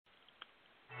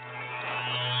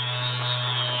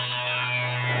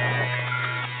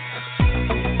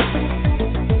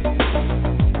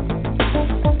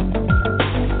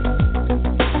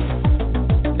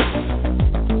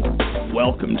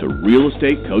Real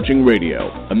Estate Coaching Radio,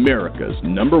 America's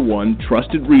 #1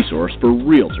 trusted resource for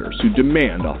realtors who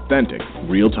demand authentic,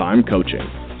 real-time coaching.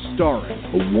 Starring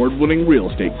award-winning real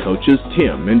estate coaches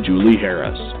Tim and Julie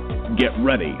Harris. Get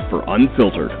ready for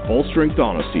unfiltered, full-strength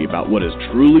honesty about what is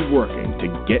truly working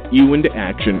to get you into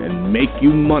action and make you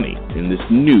money in this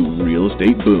new real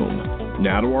estate boom.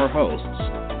 Now to our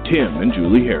hosts, Tim and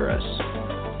Julie Harris.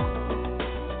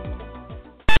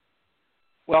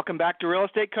 Welcome back to Real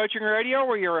Estate Coaching Radio.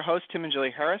 We're your hosts, Tim and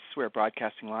Julie Harris. We're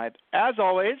broadcasting live, as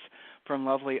always, from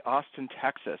lovely Austin,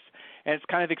 Texas. And it's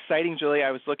kind of exciting, Julie.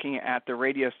 I was looking at the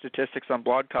radio statistics on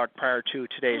Blog Talk prior to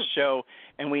today's show,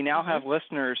 and we now have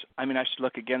listeners. I should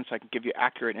look again so I can give you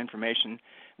accurate information.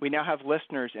 We now have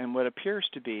listeners in what appears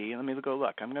to be, let me go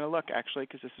look. I'm going to look, actually,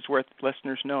 because this is worth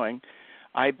listeners knowing.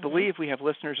 I believe we have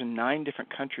listeners in 9 different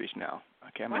countries now.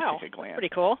 Okay, I'm going to take a glance.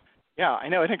 Pretty cool. Yeah, I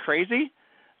know. Isn't it crazy?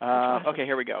 Okay,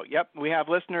 here we go. Yep, we have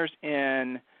listeners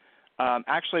in,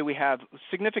 we have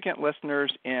significant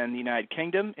listeners in the United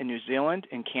Kingdom, in New Zealand,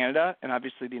 in Canada, and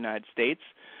obviously the United States.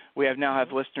 We now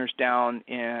have listeners down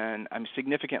in,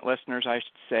 significant listeners, I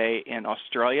should say, in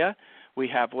Australia. We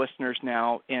have listeners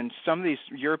now in some of these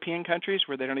European countries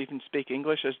where they don't even speak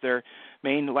English as their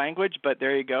main language, but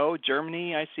there you go.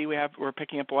 Germany, I see we're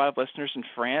picking up a lot of listeners in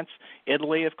France,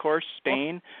 Italy, of course,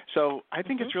 Spain. So I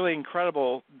think it's really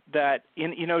incredible that,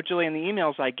 Julie, in the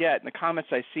emails I get and the comments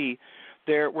I see,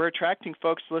 we're attracting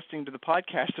folks listening to the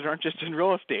podcast that aren't just in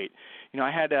real estate.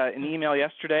 I had an email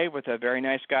yesterday with a very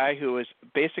nice guy who is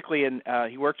basically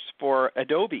he works for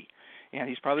Adobe, and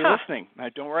he's probably listening.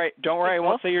 Don't worry, I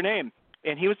won't say your name.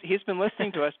 And he's been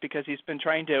listening to us because he's been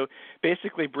trying to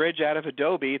basically bridge out of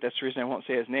Adobe. That's the reason I won't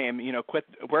say his name. Quit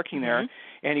working there,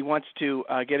 and he wants to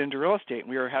get into real estate. And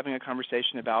we were having a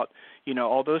conversation about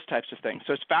all those types of things.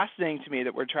 So it's fascinating to me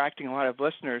that we're attracting a lot of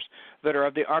listeners that are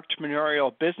of the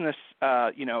entrepreneurial business,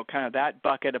 kind of that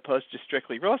bucket, opposed to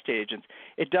strictly real estate agents.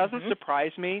 It doesn't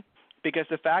surprise me. Because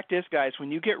the fact is, guys, when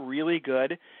you get really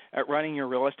good at running your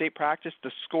real estate practice,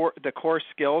 the core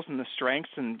skills and the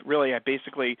strengths and really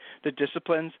basically the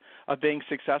disciplines of being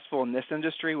successful in this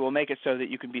industry will make it so that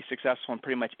you can be successful in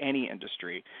pretty much any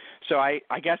industry. So I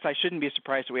guess I shouldn't be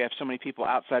surprised that we have so many people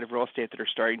outside of real estate that are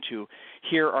starting to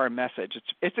hear our message.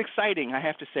 It's exciting, I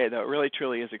have to say, though. It really,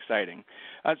 truly is exciting.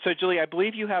 So, Julie, I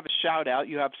believe you have a shout-out.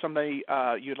 You have somebody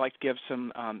you'd like to give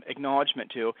some acknowledgement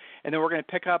to, and then we're going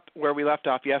to pick up where we left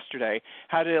off yesterday.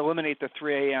 How to eliminate the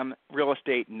 3 a.m. real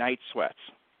estate night sweats.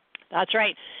 That's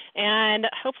right. And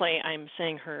hopefully I'm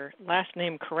saying her last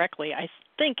name correctly. I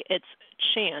think it's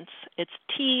Chance. It's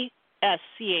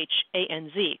Tschanz,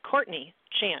 Courtney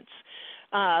Chance,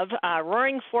 of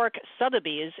Roaring Fork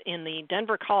Sotheby's in the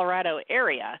Denver, Colorado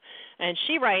area. And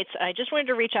she writes, I just wanted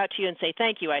to reach out to you and say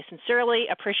thank you. I sincerely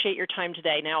appreciate your time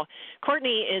today. Now,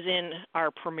 Courtney is in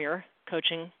our premier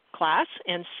coaching class,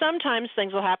 and sometimes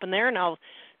things will happen there, and I'll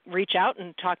reach out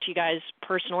and talk to you guys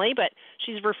personally, but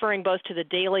she's referring both to the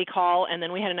daily call, and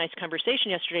then we had a nice conversation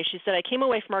yesterday. She said, I came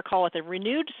away from our call with a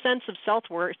renewed sense of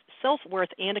self-worth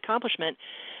and accomplishment,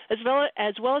 as well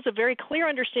as a very clear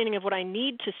understanding of what I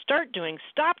need to start doing,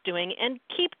 stop doing, and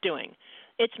keep doing.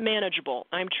 It's manageable.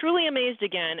 I'm truly amazed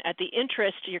again at the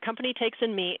interest your company takes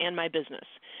in me and my business.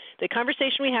 The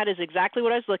conversation we had is exactly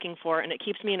what I was looking for, and it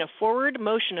keeps me in a forward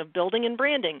motion of building and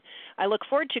branding. I look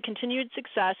forward to continued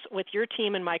success with your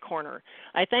team in my corner.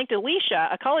 I thanked Alicia,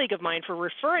 a colleague of mine, for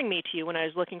referring me to you when I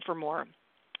was looking for more.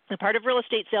 The part of real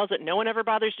estate sales that no one ever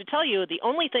bothers to tell you, the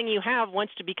only thing you have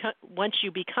once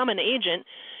you become an agent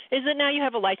is that now you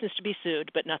have a license to be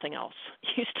sued, but nothing else.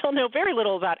 You still know very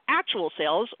little about actual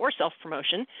sales or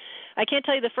self-promotion. I can't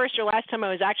tell you the first or last time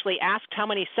I was actually asked how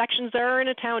many sections there are in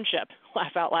a township.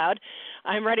 Laugh out loud.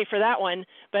 I'm ready for that one.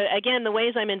 But again, the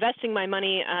ways I'm investing my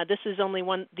money, this is the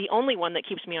only one that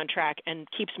keeps me on track and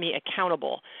keeps me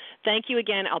accountable. Thank you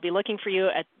again. I'll be looking for you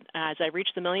as I reach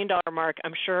the $1 million mark.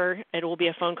 I'm sure it will be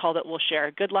a phone call that we'll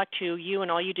share. Good luck to you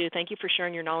and all you do. Thank you for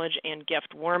sharing your knowledge and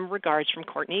gift. Warm regards from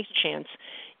Courtney Chance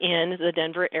in the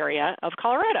Denver area of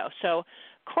Colorado. So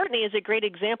Courtney is a great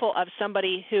example of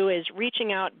somebody who is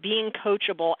reaching out, being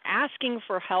coachable, asking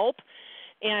for help,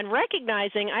 and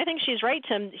recognizing, I think she's right,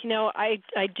 Tim,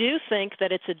 I do think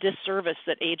that it's a disservice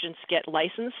that agents get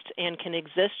licensed and can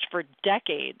exist for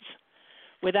decades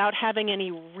without having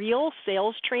any real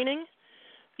sales training.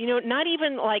 Not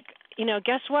even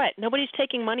guess what? Nobody's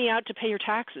taking money out to pay your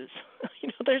taxes.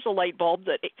 There's a light bulb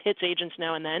that hits agents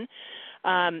now and then.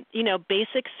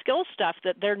 Basic skill stuff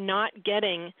that they're not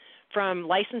getting from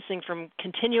licensing, from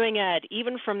continuing ed,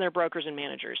 even from their brokers and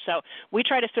managers. So we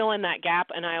try to fill in that gap,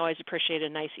 and I always appreciate a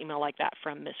nice email like that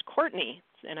from Miss Courtney.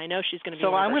 And I know she's going to be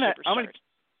one of our superstars.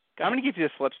 I'm going to give you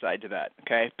the flip side to that,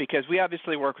 okay? Because we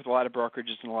obviously work with a lot of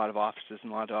brokerages and a lot of offices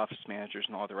and a lot of office managers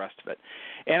and all the rest of it.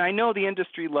 And I know the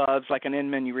industry loves, like an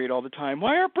Inman you read all the time,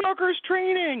 why are brokers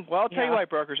training? Well, I'll tell you why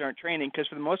brokers aren't training, because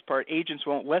for the most part, agents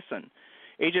won't listen.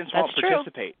 Agents won't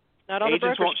participate. Not all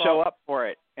agents the won't show up for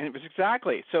it. And it was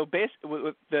exactly. So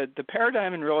the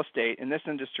paradigm in real estate in this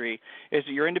industry is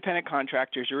that you're independent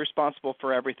contractors. You're responsible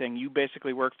for everything. You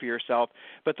basically work for yourself.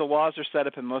 But the laws are set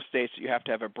up in most states that you have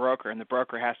to have a broker, and the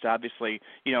broker has to obviously,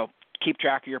 keep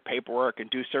track of your paperwork and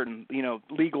do certain,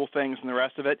 legal things and the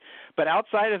rest of it. But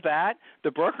outside of that, the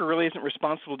broker really isn't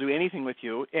responsible to do anything with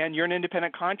you, and you're an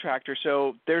independent contractor.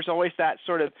 So there's always that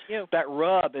sort of that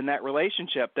rub in that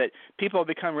relationship that people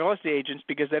become real estate agents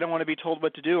because they don't want to be told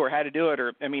what to do or how to do it.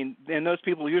 And those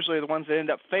people usually are the ones that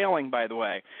end up failing, by the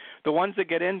way. The ones that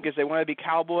get in because they want to be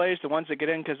cowboys, the ones that get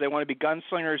in because they want to be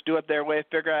gunslingers, do it their way,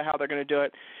 figure out how they're going to do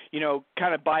it,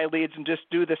 kind of buy leads and just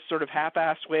do this sort of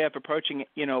half-assed way of approaching,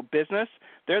 business,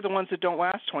 they're the ones that don't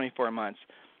last 24 months.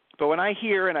 But when I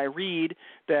hear and I read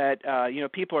that,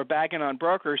 people are bagging on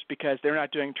brokers because they're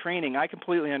not doing training, I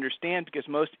completely understand, because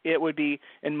it would be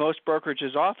in most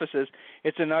brokerages' offices,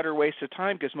 it's an utter waste of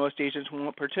time because most agents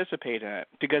won't participate in it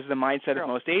because of the mindset of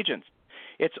most agents.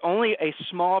 It's only a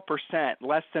small percent,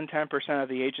 less than 10% of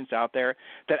the agents out there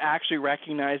that actually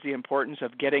recognize the importance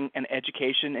of getting an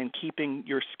education and keeping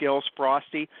your skills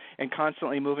frosty and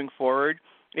constantly moving forward.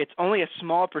 It's only a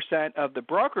small percent of the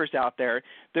brokers out there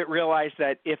that realize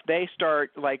that if they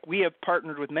start, like we have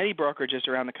partnered with many brokerages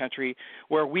around the country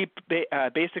where we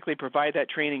basically provide that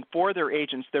training for their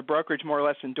agents. Their brokerage more or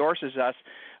less endorses us,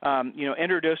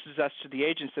 introduces us to the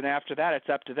agents, and after that it's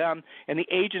up to them. And the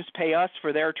agents pay us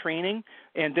for their training,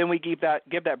 and then we give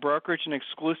that brokerage an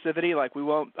exclusivity, like we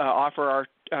won't offer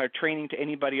our training to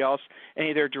anybody else, any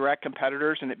of their direct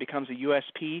competitors, and it becomes a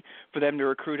USP for them to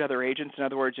recruit other agents. In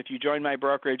other words, if you join my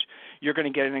brokerage, you're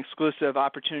going to get an exclusive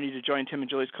opportunity to join Tim and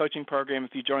Julie's coaching program.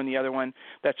 If you join the other one,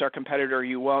 that's our competitor,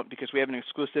 you won't, because we have an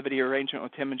exclusivity arrangement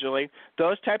with Tim and Julie.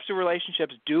 Those types of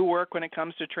relationships do work when it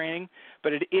comes to training,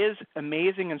 but it is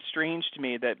amazing and strange to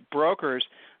me that brokers,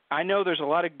 I know there's a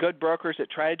lot of good brokers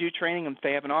that try to do training, and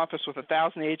they have an office with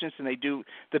 1,000 agents and they do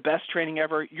the best training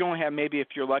ever. You only have, maybe if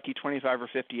you're lucky, 25 or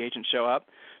 50 agents show up.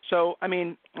 So,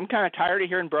 I'm kind of tired of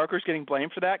hearing brokers getting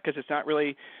blamed for that, because it's not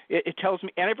really – it tells me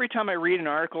 – and every time I read an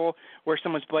article where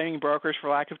someone's blaming brokers for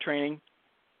lack of training,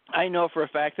 I know for a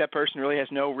fact that person really has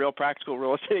no real practical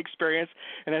real estate experience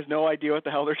and has no idea what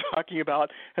the hell they're talking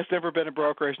about, has never been a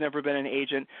broker, has never been an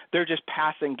agent. They're just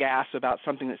passing gas about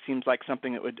something that seems like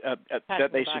something that would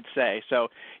that they should say. So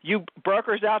you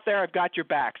brokers out there, I've got your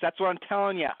backs. That's what I'm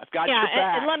telling you. I've got your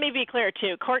back. And let me be clear,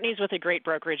 too. Courtney's with a great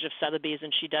brokerage of Sotheby's,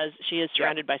 and she is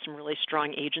surrounded by some really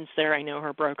strong agents there. I know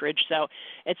her brokerage. So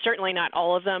it's certainly not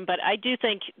all of them, but I do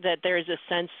think that there is a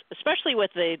sense, especially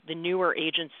with the newer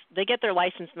agents, they get their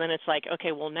license and then it's like,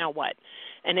 okay, well, now what?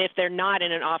 And if they're not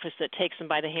in an office that takes them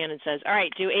by the hand and says, all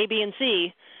right, do A, B, and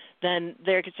C, then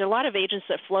there's a lot of agents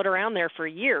that float around there for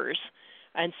years.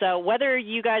 And so whether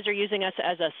you guys are using us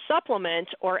as a supplement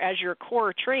or as your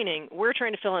core training, we're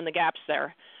trying to fill in the gaps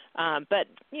there. But,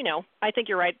 I think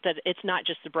you're right that it's not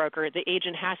just the broker. The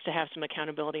agent has to have some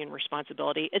accountability and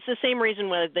responsibility. It's the same reason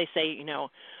when they say,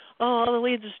 oh, the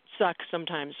leads suck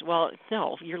sometimes. Well,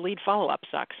 no, your lead follow-up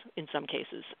sucks in some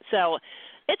cases. So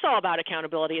it's all about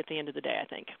accountability at the end of the day, I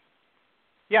think.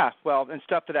 Yeah, well, and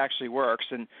stuff that actually works.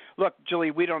 And look,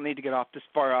 Julie, we don't need to get off this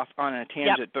far off on a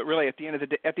tangent, but really at the end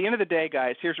of the day,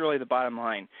 guys, here's really the bottom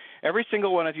line. Every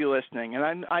single one of you listening,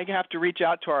 and I have to reach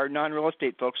out to our non-real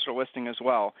estate folks who are listening as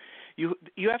well. You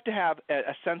have to have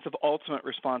a sense of ultimate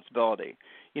responsibility.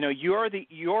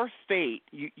 Your fate,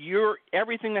 your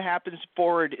everything that happens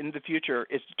forward in the future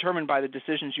is determined by the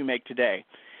decisions you make today.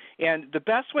 And the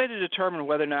best way to determine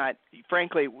whether or not,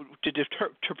 frankly,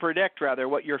 to predict rather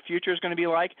what your future is going to be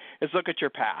like is look at your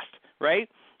past, right?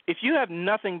 If you have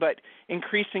nothing but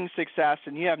increasing success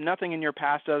and you have nothing in your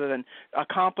past other than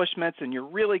accomplishments and you're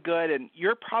really good, and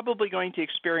you're probably going to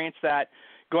experience that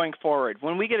going forward.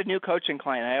 When we get a new coaching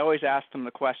client, I always ask them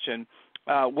the question,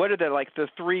 what are the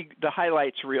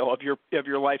highlights reel of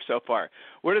your life so far?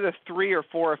 What are the 3 or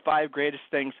 4 or 5 greatest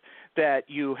things that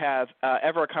you have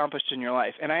ever accomplished in your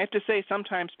life? And I have to say,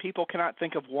 sometimes people cannot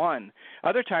think of one.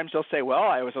 Other times they'll say, well,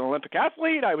 I was an Olympic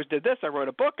athlete, did this, I wrote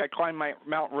a book, I climbed my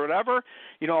mountain, whatever,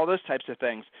 all those types of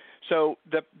things. So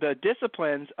the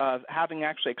disciplines of having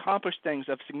actually accomplished things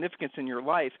of significance in your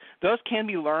life, those can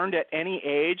be learned at any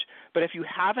age. But if you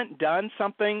haven't done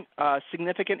something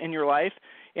significant in your life,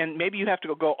 and maybe you have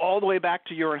to go all the way back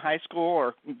to you were in high school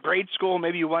or grade school,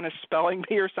 maybe you won a spelling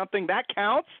bee or something, that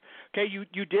counts. Okay,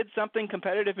 you did something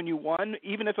competitive and you won,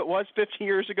 even if it was 15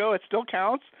 years ago, it still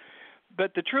counts.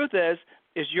 But the truth is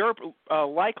your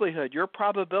likelihood, your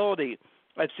probability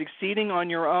of succeeding on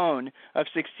your own, of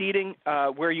succeeding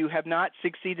where you have not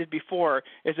succeeded before,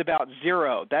 is about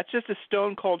zero. That's just a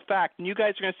stone cold fact. And you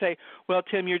guys are going to say, well,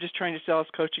 Tim, you're just trying to sell us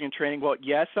coaching and training. Well,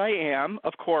 yes, I am,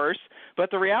 of course. But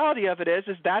the reality of it is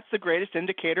that's the greatest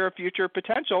indicator of future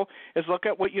potential, is look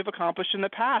at what you've accomplished in the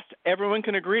past. Everyone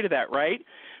can agree to that, right?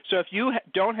 So if you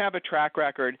don't have a track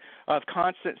record of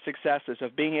constant successes,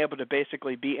 of being able to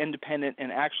basically be independent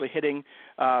and actually hitting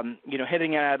it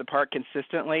out of the park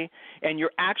consistently, and you're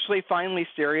actually finally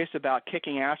serious about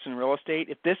kicking ass in real estate,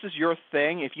 if this is your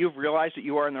thing, if you've realized that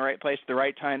you are in the right place at the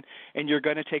right time and you're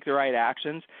going to take the right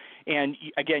actions, and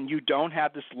again, you don't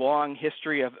have this long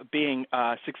history of being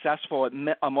successful at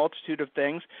a multitude of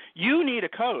things, you need a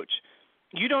coach.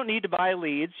 You don't need to buy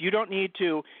leads. You don't need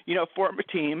to, form a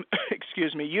team.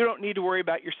 Excuse me. You don't need to worry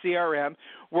about your CRM,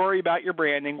 worry about your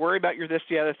branding, worry about your this,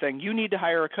 the other thing. You need to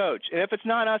hire a coach. And if it's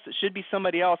not us, it should be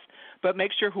somebody else. But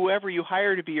make sure whoever you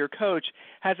hire to be your coach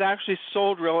has actually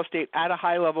sold real estate at a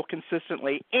high level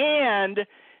consistently and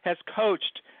has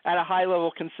coached at a high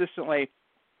level consistently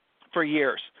for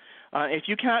years. If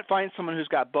you cannot find someone who's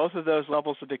got both of those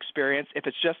levels of experience, if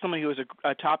it's just someone who is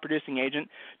a top-producing agent,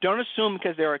 don't assume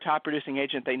because they're a top-producing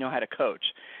agent they know how to coach.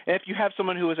 And if you have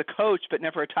someone who is a coach but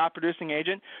never a top-producing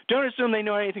agent, don't assume they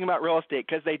know anything about real estate,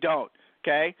 because they don't,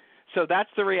 okay? So that's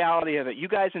the reality of it. You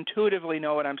guys intuitively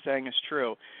know what I'm saying is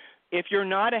true. If you're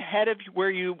not ahead of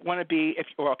where you want to be,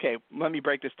 let me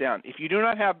break this down. If you do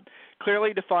not have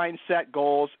clearly defined set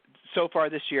goals so far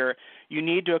this year, you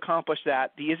need to accomplish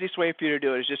that. The easiest way for you to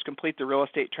do it is just complete the Real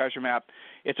Estate Treasure Map.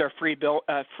 It's our free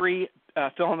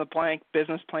fill-in-the-blank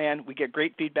business plan. We get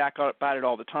great feedback about it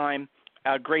all the time,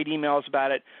 great emails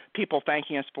about it, people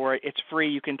thanking us for it. It's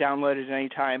free. You can download it at any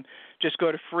time. Just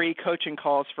go to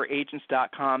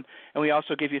freecoachingcallsforagents.com, and we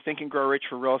also give you Think and Grow Rich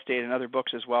for Real Estate and other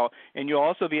books as well. And you'll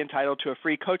also be entitled to a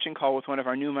free coaching call with one of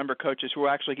our new member coaches who will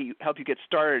actually help you get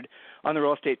started on the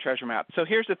Real Estate Treasure Map. So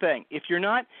here's the thing. If you're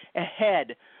not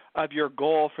ahead of your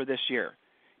goal for this year,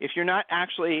 if you're not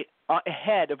actually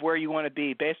ahead of where you want to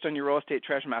be based on your Real Estate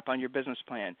Treasure Map, on your business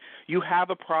plan, you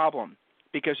have a problem,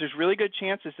 because there's really good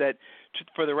chances that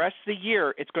for the rest of the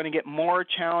year it's going to get more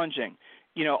challenging.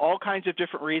 All kinds of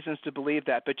different reasons to believe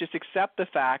that, but just accept the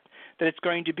fact that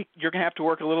you're going to have to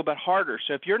work a little bit harder.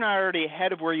 So if you're not already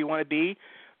ahead of where you want to be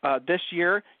this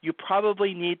year, you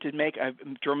probably need to make a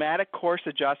dramatic course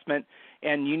adjustment,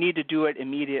 and you need to do it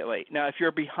immediately. Now, if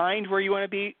you're behind where you want to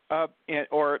be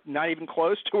or not even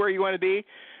close to where you want to be,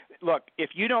 look,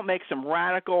 if you don't make some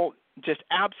radical, just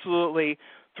absolutely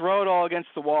throw it all against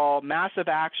the wall, massive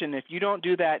action. If you don't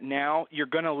do that now, you're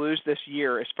going to lose this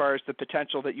year as far as the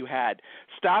potential that you had.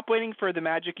 Stop waiting for the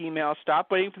magic email.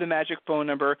 Stop waiting for the magic phone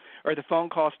number or the phone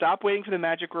call. Stop waiting for the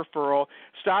magic referral.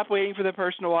 Stop waiting for the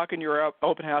person to walk in your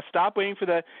open house. Stop waiting for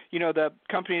the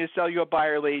company to sell you a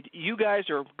buyer lead. You guys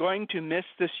are going to miss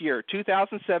this year.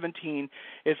 2017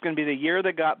 is going to be the year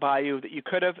that got by you, that you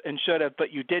could have and should have,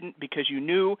 but you didn't, because you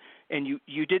knew and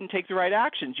you didn't take the right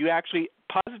actions. You actually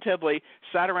positively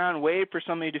sat around and waited for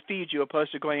somebody to feed you,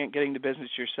 opposed to going and getting the business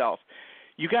yourself.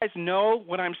 You guys know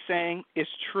what I'm saying is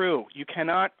true. You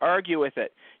cannot argue with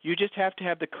it. You just have to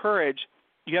have the courage.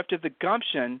 You have to have the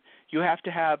gumption. You have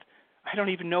to have, I don't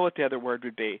even know what the other word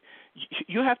would be.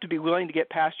 You have to be willing to get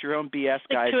past your own BS,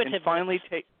 guys, and finally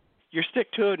take your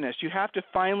stick-to-itiveness. You have to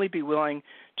finally be willing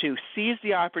to seize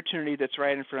the opportunity that's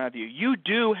right in front of you. You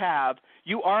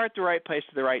are at the right place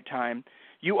at the right time.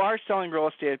 You are selling real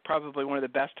estate at probably one of the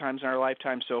best times in our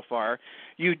lifetime so far.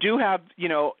 You do have,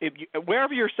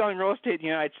 wherever you're selling real estate in the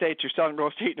United States, you're selling real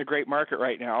estate in a great market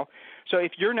right now. So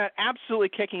if you're not absolutely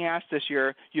kicking ass this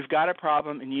year, you've got a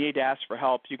problem and you need to ask for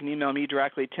help. You can email me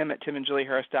directly,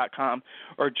 tim@timandjulieharris.com,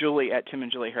 or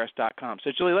julie@timandjulieharris.com.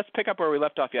 So, Julie, let's pick up where we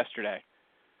left off yesterday.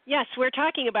 Yes, we're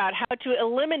talking about how to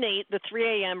eliminate the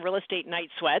 3 a.m. real estate night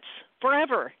sweats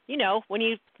forever. When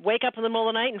you wake up in the middle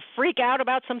of the night and freak out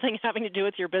about something having to do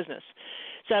with your business.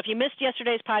 So if you missed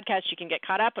yesterday's podcast, you can get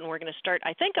caught up, and we're going to start,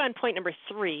 I think, on point number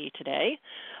 3 today,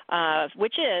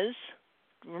 which is,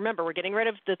 remember, we're getting rid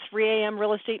of the 3 a.m.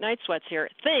 real estate night sweats here.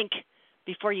 Think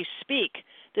before you speak.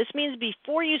 This means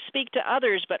before you speak to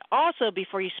others, but also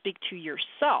before you speak to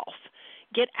yourself.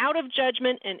 Get out of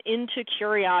judgment and into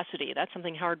curiosity. That's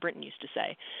something Howard Brinton used to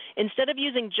say. Instead of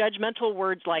using judgmental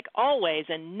words like always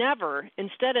and never,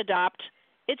 instead adopt,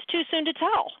 it's too soon to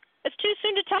tell. It's too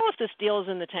soon to tell if this deal is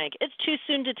in the tank. It's too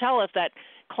soon to tell if that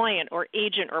client or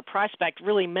agent or prospect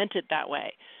really meant it that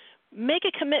way. make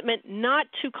a commitment not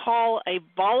to call a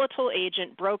volatile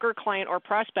agent, broker, client, or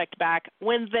prospect back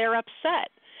when they're upset.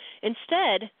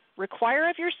 Instead, require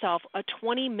of yourself a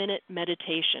 20-minute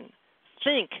meditation.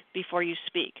 Think before you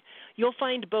speak. You'll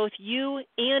find both you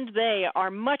and they are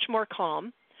much more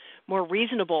calm, more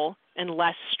reasonable, and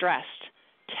less stressed.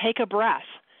 Take a breath.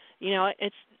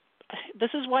 This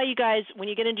is why you guys, when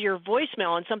you get into your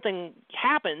voicemail and something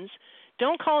happens,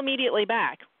 don't call immediately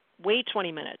back. Wait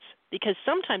 20 minutes, because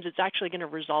sometimes it's actually going to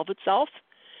resolve itself.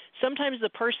 Sometimes the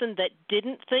person that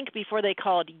didn't think before they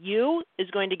called you is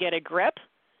going to get a grip.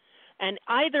 And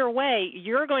either way,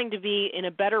 you're going to be in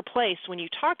a better place when you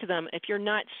talk to them if you're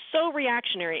not so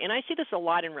reactionary. And I see this a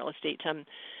lot in real estate, Tim.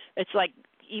 It's like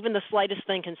even the slightest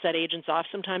thing can set agents off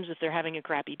sometimes if they're having a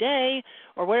crappy day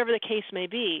or whatever the case may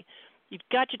be. You've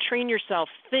got to train yourself,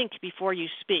 think before you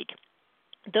speak.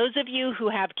 Those of you who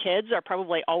have kids are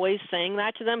probably always saying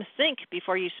that to them. Think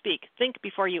before you speak. Think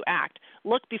before you act.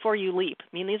 Look before you leap. I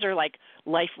mean, these are like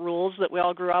life rules that we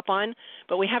all grew up on,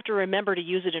 but we have to remember to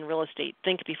use it in real estate.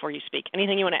 Think before you speak.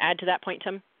 Anything you want to add to that point,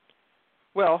 Tim?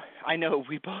 Well, I know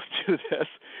we both do this.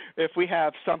 If we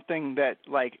have something that,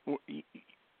 like,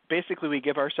 basically we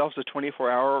give ourselves a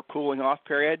 24-hour cooling off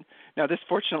period. Now, this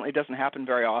fortunately doesn't happen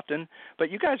very often,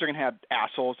 but you guys are going to have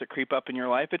assholes that creep up in your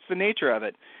life. It's the nature of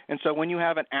it. And so when you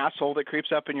have an asshole that creeps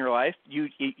up in your life, you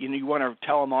want to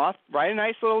tell them off. Write a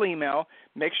nice little email.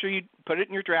 Make sure you put it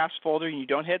in your drafts folder and you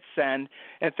don't hit send,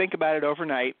 and think about it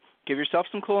overnight. Give yourself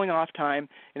some cooling off time,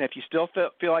 and if you still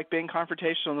feel like being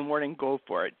confrontational in the morning, go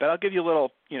for it. But I'll give you a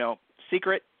little,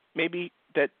 secret maybe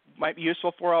that might be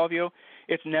useful for all of you.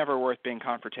 It's never worth being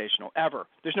confrontational, ever.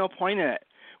 There's no point in it.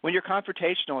 When you're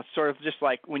confrontational, it's sort of just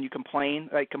like when you complain.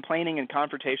 Like complaining and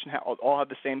confrontation all have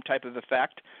the same type of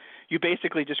effect. You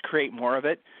basically just create more of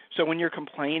it. So when you're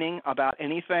complaining about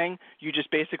anything, you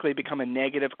just basically become a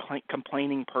negative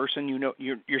complaining person.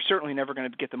 You're certainly never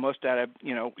going to get the most out of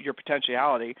your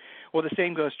potentiality. Well, the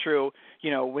same goes true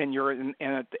when you're in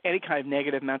any kind of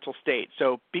negative mental state.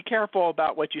 So be careful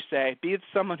about what you say. Be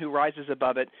someone who rises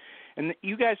above it. And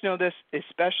you guys know this,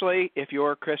 especially if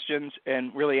you're Christians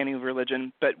and really any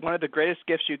religion, but one of the greatest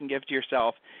gifts you can give to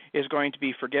yourself is going to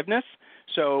be forgiveness.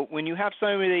 So when you have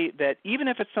somebody that, even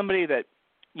if it's somebody that,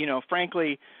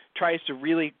 frankly, tries to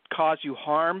really cause you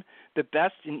harm, the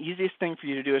best and easiest thing for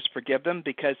you to do is forgive them,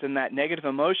 because then that negative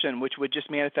emotion, which would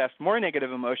just manifest more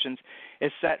negative emotions,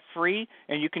 is set free,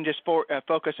 and you can just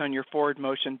focus on your forward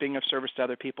motion, being of service to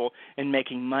other people, and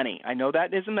making money. I know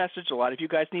that is a message a lot of you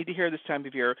guys need to hear this time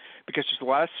of year, because there's a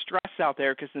lot of stress out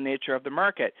there because of the nature of the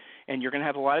market, and you're going to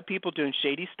have a lot of people doing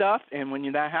shady stuff, and when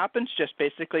that happens, just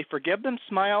basically forgive them,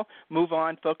 smile, move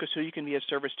on, focus who you can be of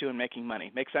service to and making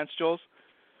money. Make sense, Jules?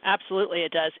 Absolutely,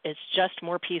 it does. It's just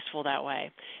more peaceful that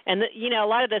way. And, a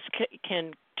lot of this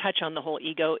can touch on the whole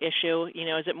ego issue.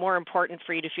 Is it more important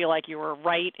for you to feel like you were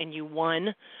right and you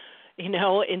won,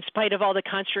 in spite of all the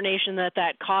consternation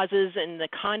that causes and the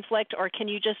conflict, or can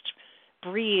you just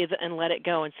breathe and let it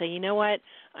go and say, you know what,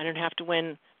 I don't have to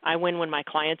win. I win when my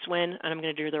clients win, and I'm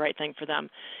going to do the right thing for them.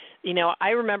 I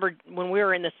remember when we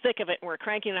were in the thick of it and we were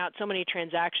cranking out so many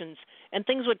transactions and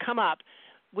things would come up,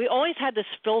 we always had this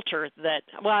filter that,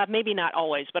 well, maybe not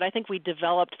always, but I think we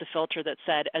developed the filter that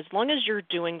said, as long as you're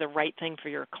doing the right thing for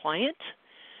your client,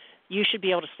 you should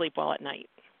be able to sleep well at night,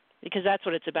 because that's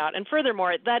what it's about. And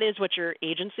furthermore, that is what your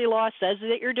agency law says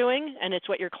that you're doing, and it's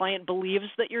what your client believes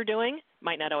that you're doing.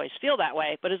 Might not always feel that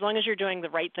way, but as long as you're doing the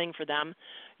right thing for them,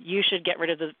 you should get rid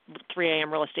of the 3 a.m.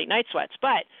 real estate night sweats.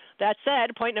 But that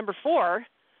said, point number 4,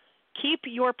 keep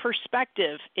your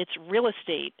perspective. It's real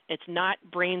estate. It's not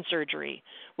brain surgery.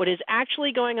 What is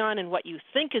actually going on and what you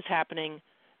think is happening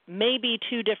may be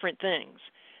 2 different things.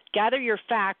 Gather your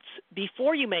facts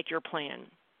before you make your plan.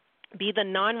 Be the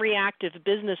non-reactive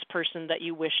business person that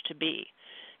you wish to be.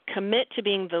 Commit to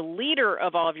being the leader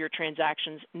of all of your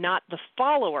transactions, not the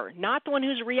follower, not the one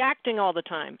who's reacting all the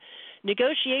time.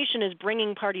 Negotiation is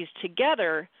bringing parties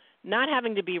together, not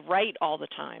having to be right all the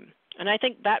time. And I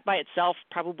think that by itself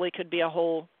probably could be a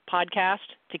whole podcast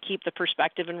to keep the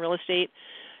perspective in real estate.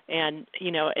 And,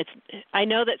 I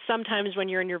know that sometimes when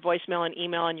you're in your voicemail and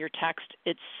email and your text,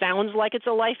 it sounds like it's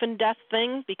a life and death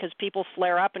thing because people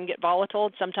flare up and get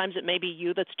volatile. Sometimes it may be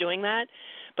you that's doing that,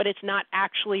 but it's not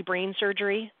actually brain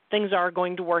surgery. Things are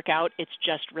going to work out. It's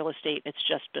just real estate. It's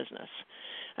just business.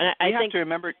 And I think have to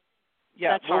remember, we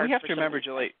have to remember,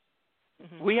 Julie,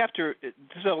 we have to,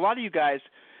 so a lot of you guys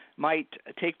might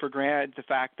take for granted the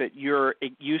fact that you're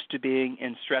used to being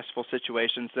in stressful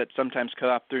situations that sometimes come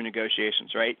up through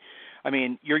negotiations, right? I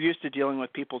mean, you're used to dealing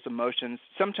with people's emotions.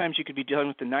 Sometimes you could be dealing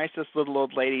with the nicest little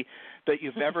old lady that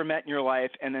you've ever met in your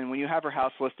life, and then when you have her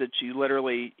house listed, she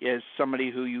literally is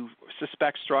somebody who you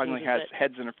suspect strongly has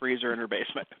heads in a freezer in her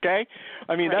basement, okay?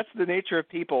 I mean, that's the nature of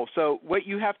people. So what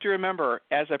you have to remember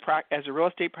as a real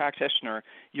estate practitioner,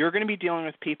 you're going to be dealing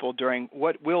with people during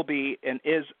what will be and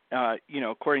is,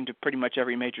 according to pretty much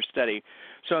every major study,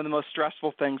 some of the most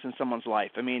stressful things in someone's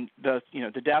life. I mean, the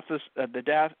death,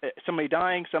 somebody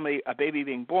dying, a baby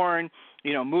being born,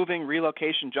 moving,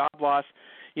 relocation, job loss.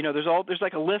 There's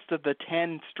like a list of the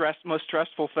 10 most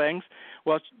stressful things.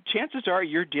 Well, chances are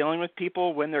you're dealing with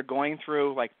people when they're going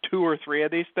through like 2 or 3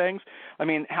 of these things. I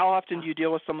mean, how often do you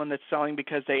deal with someone that's selling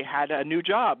because they had a new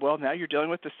job? Well, now you're dealing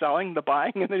with the selling, the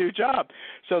buying, and the new job.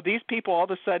 So these people all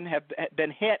of a sudden have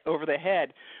been hit over the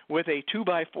head with a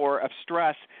 2x4 of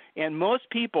stress. And most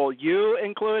people, you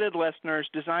included, listeners,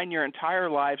 design your entire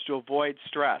lives to avoid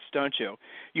stress, don't you?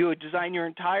 You design your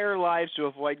entire lives to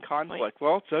avoid conflict.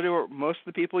 Well, so do most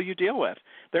of the people you deal with.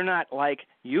 They're not like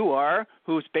you are,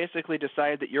 who's basically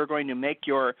decided that you're going to make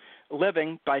your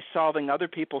living by solving other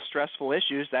people's stressful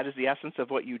issues. That is the essence of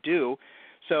what you do.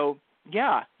 So,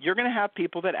 yeah, you're going to have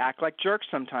people that act like jerks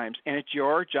sometimes, and it's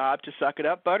your job to suck it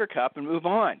up, buttercup, and move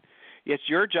on. It's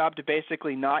your job to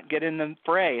basically not get in the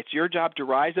fray. It's your job to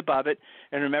rise above it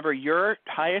and remember your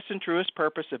highest and truest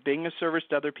purpose of being of service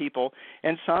to other people.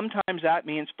 And sometimes that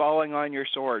means falling on your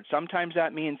sword. Sometimes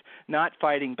that means not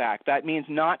fighting back. That means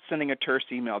not sending a terse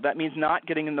email. That means not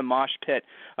getting in the mosh pit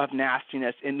of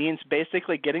nastiness. It means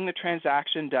basically getting the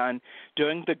transaction done,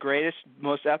 doing the greatest,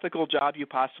 most ethical job you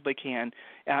possibly can,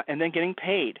 and then getting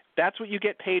paid. That's what you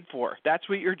get paid for. That's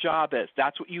what your job is.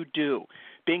 That's what you do.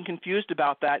 Being confused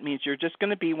about that means you're just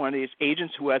going to be one of these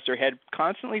agents who has their head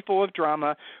constantly full of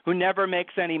drama, who never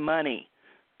makes any money.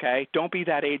 Okay? Don't be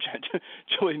that agent.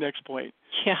 Julie, next point.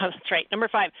 Yeah, that's right. Number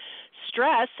 5,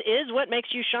 stress is what makes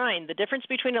you shine. The difference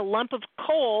between a lump of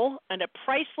coal and a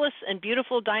priceless and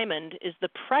beautiful diamond is the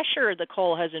pressure the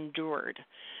coal has endured.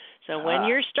 So when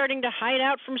you're starting to hide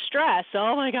out from stress,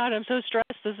 oh, my God, I'm so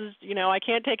stressed. This is, I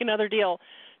can't take another deal.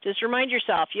 Just remind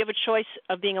yourself, you have a choice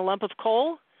of being a lump of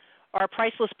coal or a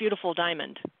priceless, beautiful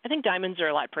diamond. I think diamonds are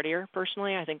a lot prettier,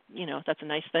 personally. I think, that's a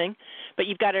nice thing. But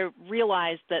you've got to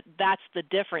realize that that's the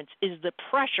difference, is the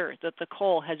pressure that the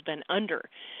coal has been under.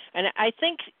 And I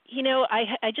think,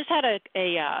 I just had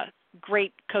a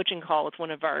great coaching call with one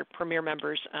of our premier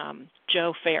members,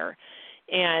 Joe Fair.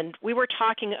 And we were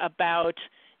talking about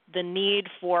the need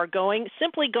for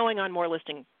simply going on more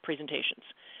listing presentations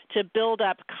to build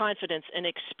up confidence and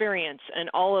experience and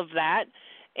all of that.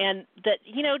 And that,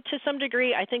 to some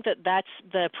degree, I think that that's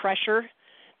the pressure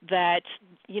that,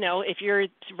 if you're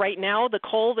right now the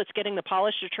coal that's getting the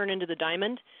polish to turn into the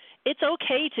diamond, it's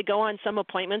okay to go on some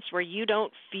appointments where you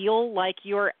don't feel like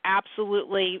you're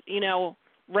absolutely,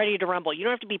 ready to rumble. You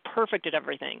don't have to be perfect at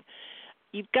everything.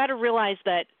 You've got to realize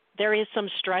that there is some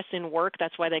stress in work.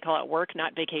 That's why they call it work,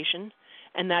 not vacation.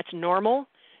 And that's normal.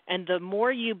 And the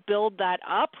more you build that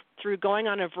up through going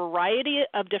on a variety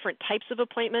of different types of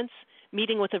appointments,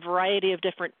 meeting with a variety of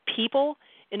different people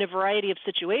in a variety of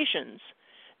situations,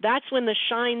 that's when the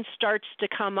shine starts to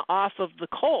come off of the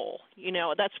coal.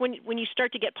 That's when you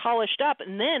start to get polished up,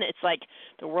 and then it's like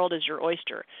the world is your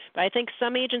oyster. But I think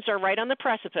some agents are right on the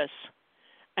precipice,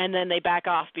 and then they back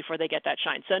off before they get that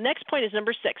shine. So next point is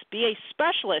number 6, be a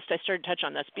specialist. I started to touch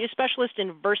on this. Be a specialist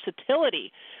in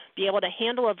versatility. Be able to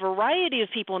handle a variety of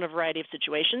people in a variety of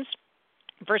situations.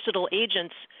 Versatile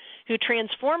agents who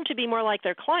transform to be more like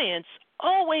their clients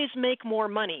always make more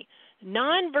money.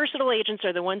 Non-versatile agents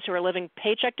are the ones who are living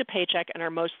paycheck to paycheck and are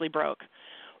mostly broke.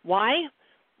 Why?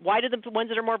 Why do the ones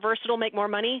that are more versatile make more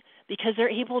money? Because they're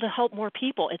able to help more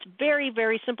people. It's very,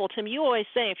 very simple. Tim, you always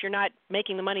say if you're not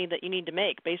making the money that you need to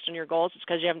make based on your goals, it's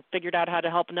because you haven't figured out how to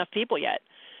help enough people yet.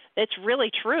 It's really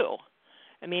true.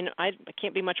 I mean, I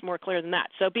can't be much more clear than that.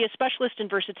 So be a specialist in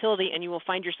versatility, and you will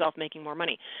find yourself making more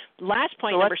money. Last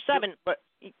point, number 7.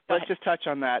 Let's just touch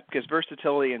on that, because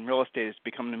versatility in real estate has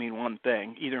become to mean one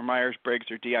thing, either Myers-Briggs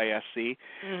or DISC.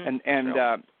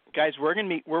 Guys,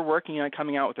 we're working on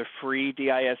coming out with a free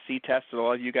DISC test that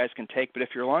all of you guys can take. But if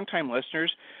you're longtime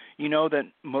listeners, you know that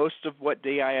most of what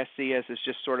DISC is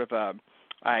just sort of a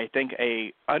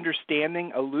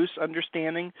loose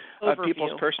understanding of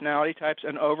people's personality types,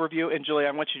 an overview. And Julie,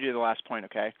 I want you to do the last point,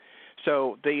 okay?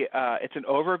 So it's an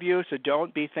overview, so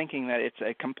don't be thinking that it's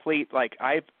a complete,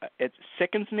 it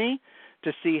sickens me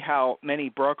to see how many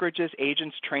brokerages,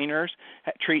 agents, trainers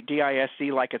treat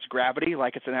DISC like it's gravity,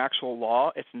 like it's an actual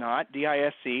law. It's not.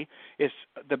 DISC is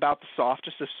about the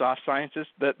softest of soft sciences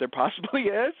that there possibly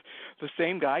is. The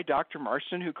same guy, Dr.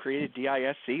 Marston, who created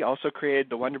DISC, also created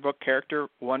the Wonder Book character.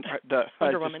 Wonder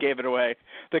I Woman. just gave it away.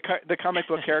 The comic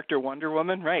book character Wonder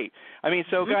Woman, right? I mean,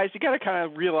 so guys, you got to kind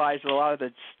of realize that a lot of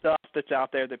the stuff that's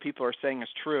out there that people are saying is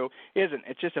true isn't.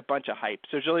 It's just a bunch of hype.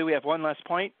 So, Julie, we have one last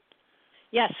point.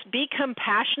 Yes, be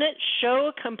compassionate,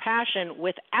 show compassion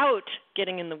without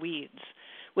getting in the weeds,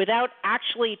 without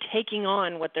actually taking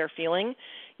on what they're feeling.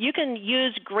 You can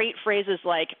use great phrases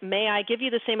like, may I give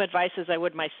you the same advice as I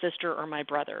would my sister or my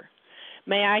brother?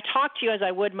 May I talk to you as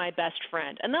I would my best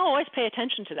friend? And they'll always pay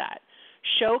attention to that.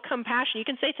 Show compassion. You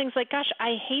can say things like, gosh,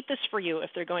 I hate this for you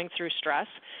if they're going through stress.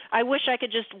 I wish I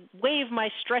could just wave my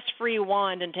stress-free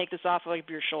wand and take this off of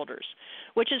your shoulders,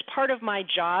 which is part of my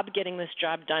job, getting this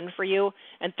job done for you.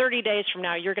 And 30 days from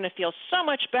now, you're going to feel so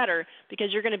much better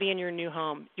because you're going to be in your new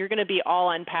home. You're going to be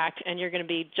all unpacked, and you're going to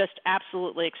be just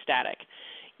absolutely ecstatic.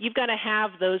 You've got to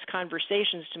have those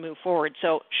conversations to move forward.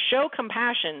 So show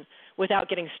compassion without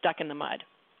getting stuck in the mud.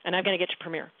 And I'm going to get to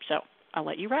Premier, so I'll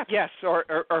let you wrap. Yes, or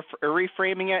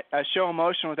reframing it, show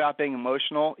emotion without being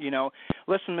emotional. You know,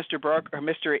 listen, Mr.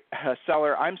 Mr.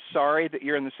 Seller, I'm sorry that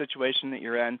you're in the situation that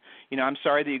you're in. You know, I'm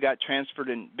sorry that you got transferred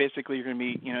and basically you're going to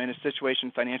be, you know, in a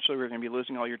situation financially where you're going to be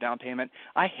losing all your down payment.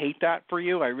 I hate that for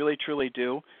you. I really, truly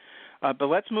do. But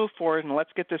let's move forward and let's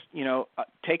get this, you know,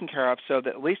 taken care of so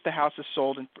that at least the house is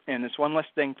sold and it's one less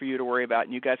thing for you to worry about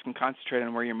and you guys can concentrate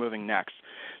on where you're moving next.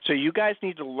 So you guys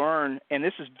need to learn, and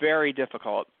this is very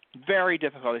difficult,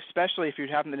 especially if you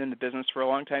haven't been in the business for a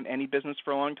long time, any business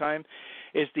for a long time,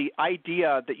 is the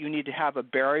idea that you need to have a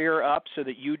barrier up so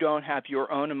that you don't have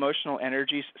your own emotional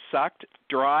energies sucked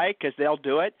dry, because they'll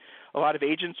do it. A lot of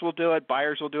agents will do it,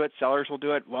 buyers will do it, sellers will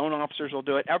do it, loan officers will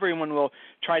do it. Everyone will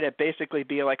try to basically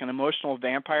be like an emotional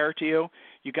vampire to you.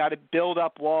 You got to build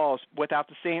up walls at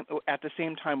the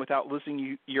same time without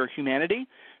losing your humanity.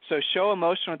 So show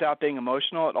emotion without being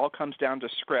emotional. It all comes down to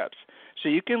scripts. So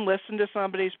you can listen to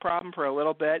somebody's problem for a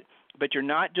little bit, but you're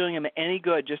not doing them any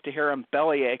good just to hear them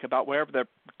bellyache about whatever the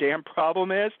damn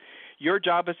problem is. Your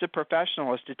job as a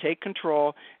professional is to take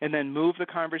control and then move the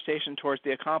conversation towards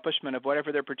the accomplishment of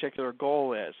whatever their particular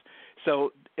goal is.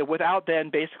 So without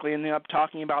then basically ending up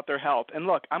talking about their health. And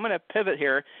look, I'm going to pivot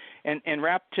here and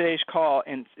wrap today's call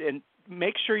and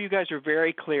make sure you guys are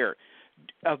very clear.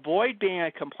 Avoid being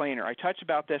a complainer. I touched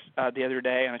about this the other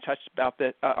day, and I touched about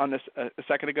this on this a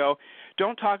second ago.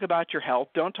 Don't talk about your health.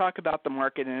 Don't talk about the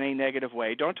market in any negative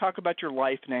way. Don't talk about your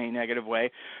life in any negative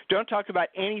way. Don't talk about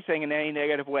anything in any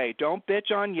negative way. Don't bitch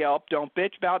on Yelp. Don't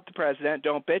bitch about the president.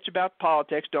 Don't bitch about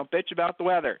politics. Don't bitch about the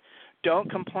weather. Don't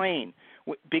complain.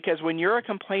 Because when you're a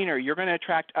complainer, you're going to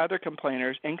attract other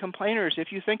complainers, and complainers,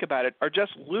 if you think about it, are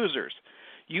just losers.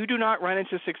 You do not run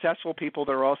into successful people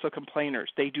that are also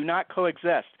complainers. They do not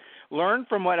coexist. Learn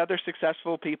from what other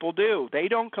successful people do. They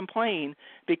don't complain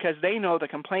because they know that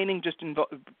complaining just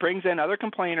brings in other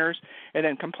complainers, and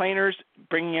then complainers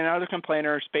bringing in other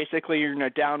complainers. Basically, you're in a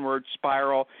downward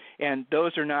spiral, and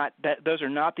those are not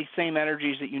the same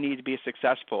energies that you need to be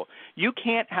successful. You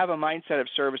can't have a mindset of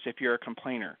service if you're a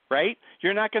complainer, right?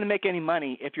 You're not going to make any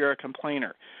money if you're a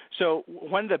complainer. So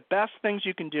one of the best things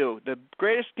you can do, the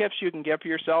greatest gifts you can give for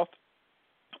yourself,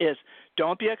 is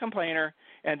don't be a complainer.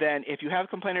 And then if you have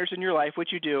complainers in your life,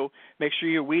 which you do, make sure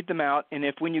you weed them out. And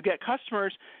if when you get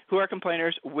customers who are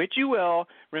complainers, which you will,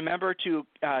 remember to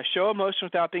show emotion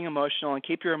without being emotional and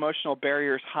keep your emotional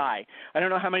barriers high. I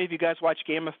don't know how many of you guys watch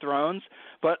Game of Thrones,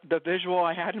 but the visual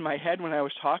I had in my head when I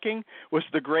was talking was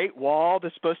the Great Wall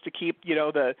that's supposed to keep, you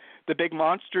know, the big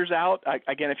monsters out.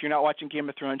 Again, if you're not watching Game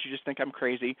of Thrones, you just think I'm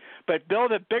crazy. But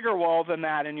build a bigger wall than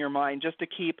that in your mind just to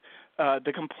keep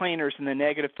the complainers and the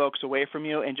negative folks away from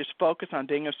you, and just focus on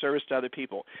being of service to other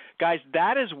people. Guys,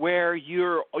 that is where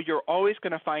you're always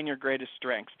going to find your greatest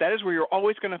strengths. That is where you're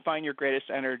always going to find your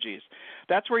greatest energies.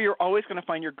 That's where you're always going to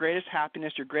find your greatest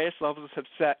happiness, your greatest levels of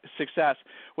success,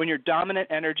 when your dominant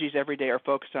energies every day are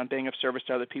focused on being of service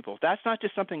to other people. That's not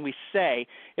just something we say,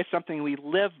 it's something we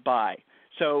live by.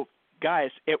 So, guys,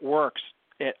 it works.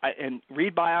 And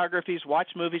read biographies, watch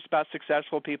movies about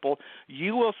successful people.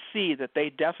 You will see that they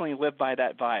definitely live by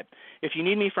that vibe. If you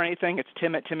need me for anything, it's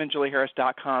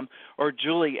tim@timandjulieharris.com or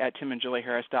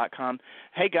julie@timandjulieharris.com.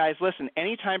 Hey, guys, listen,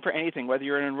 anytime for anything, whether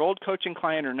you're an enrolled coaching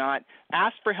client or not,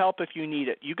 ask for help if you need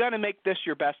it. You got to make this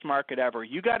your best market ever.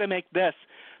 You got to make this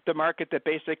the market that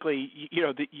basically,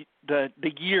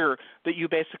 the year that you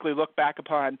basically look back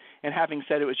upon and having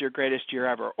said it was your greatest year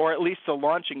ever, or at least the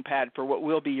launching pad for what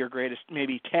will be your greatest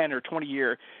maybe 10 or 20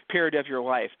 year period of your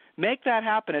life. Make that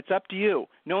happen. It's up to you.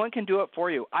 No one can do it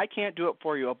for you. I can't do it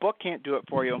for you. A book can't do it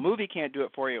for you. A movie can't do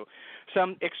it for you.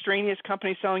 Some extraneous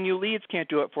company selling you leads can't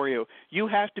do it for you. You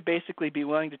have to basically be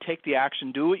willing to take the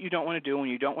action, do what you don't want to do when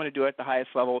you don't want to do it at the highest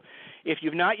level. If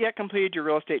you've not yet completed your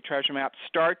real estate treasure map,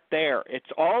 start there.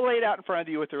 It's all laid out in front of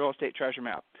you with the real estate treasure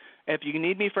map. If you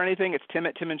need me for anything, it's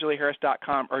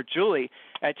tim@timandjulieharris.com or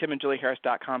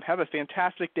julie@timandjulieharris.com. Have a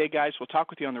fantastic day, guys. We'll talk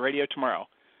with you on the radio tomorrow.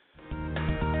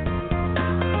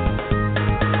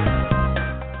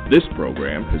 This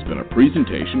program has been a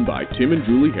presentation by Tim and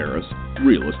Julie Harris,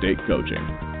 Real Estate Coaching.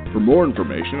 For more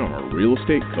information on our real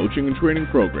estate coaching and training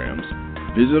programs,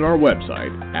 visit our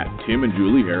website at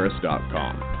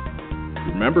timandjulieharris.com.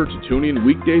 Remember to tune in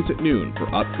weekdays at noon for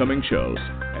upcoming shows.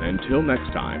 And until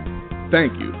next time,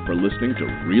 thank you for listening to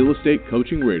Real Estate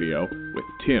Coaching Radio with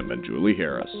Tim and Julie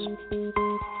Harris.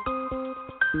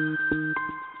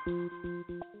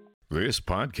 This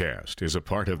podcast is a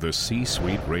part of the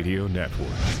C-Suite Radio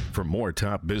Network. For more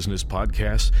top business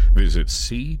podcasts, visit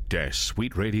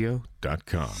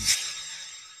c-suiteradio.com.